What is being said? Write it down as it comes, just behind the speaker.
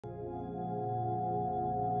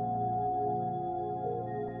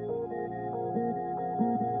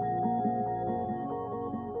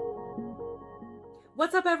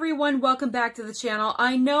What's up everyone? Welcome back to the channel.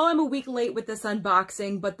 I know I'm a week late with this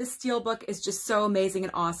unboxing, but this Steelbook is just so amazing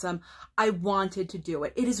and awesome. I wanted to do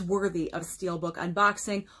it. It is worthy of Steelbook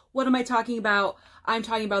unboxing. What am I talking about? I'm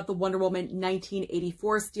talking about the Wonder Woman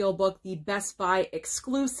 1984 Steelbook, the Best Buy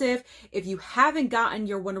exclusive. If you haven't gotten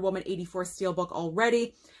your Wonder Woman 84 Steelbook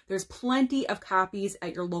already, there's plenty of copies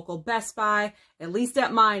at your local Best Buy, at least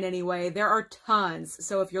at mine anyway. There are tons.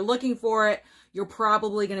 So if you're looking for it, you're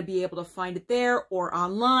probably going to be able to find it there or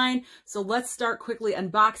online. So let's start quickly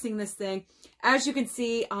unboxing this thing. As you can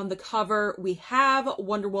see on the cover, we have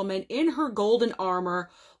Wonder Woman in her golden armor,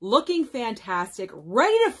 looking fantastic,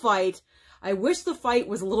 ready to fight. I wish the fight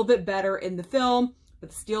was a little bit better in the film, but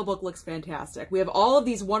the Steelbook looks fantastic. We have all of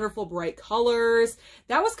these wonderful bright colors.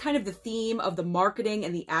 That was kind of the theme of the marketing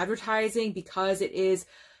and the advertising because it is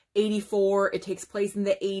 84. It takes place in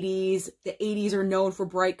the 80s. The 80s are known for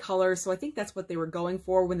bright colors, so I think that's what they were going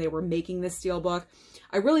for when they were making this Steelbook.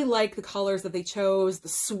 I really like the colors that they chose, the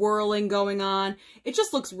swirling going on. It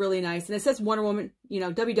just looks really nice. And it says Wonder Woman,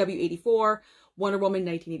 WW84, Wonder Woman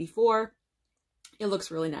 1984. It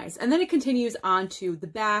looks really nice. And then it continues on to the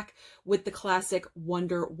back with the classic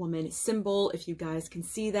Wonder Woman symbol, if you guys can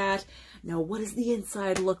see that. Now, what does the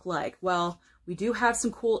inside look like? Well, we do have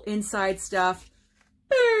some cool inside stuff.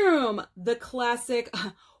 Boom! The classic,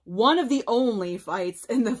 one of the only fights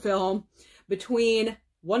in the film between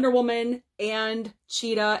Wonder Woman and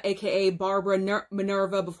Cheetah, aka Barbara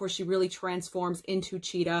Minerva, before she really transforms into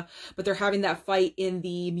Cheetah. But they're having that fight in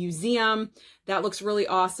the museum. That looks really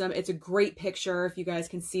awesome. It's a great picture, if you guys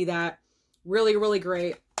can see that. Really, really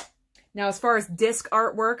great. Now, as far as disc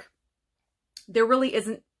artwork, there really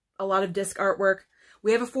isn't a lot of disc artwork.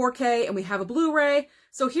 We have a 4K and we have a Blu-ray.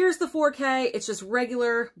 So here's the 4K. It's just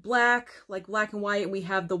regular black, like black and white. And we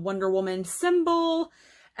have the Wonder Woman symbol.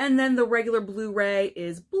 And then the regular Blu-ray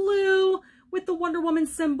is blue with the Wonder Woman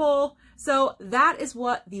symbol. So that is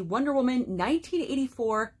what the Wonder Woman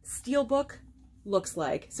 1984 Steelbook looks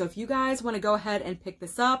like. So if you guys want to go ahead and pick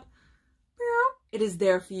this up, it is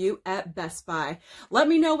there for you at Best Buy. Let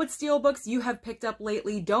me know what Steelbooks you have picked up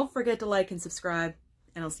lately. Don't forget to like and subscribe,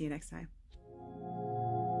 and I'll see you next time.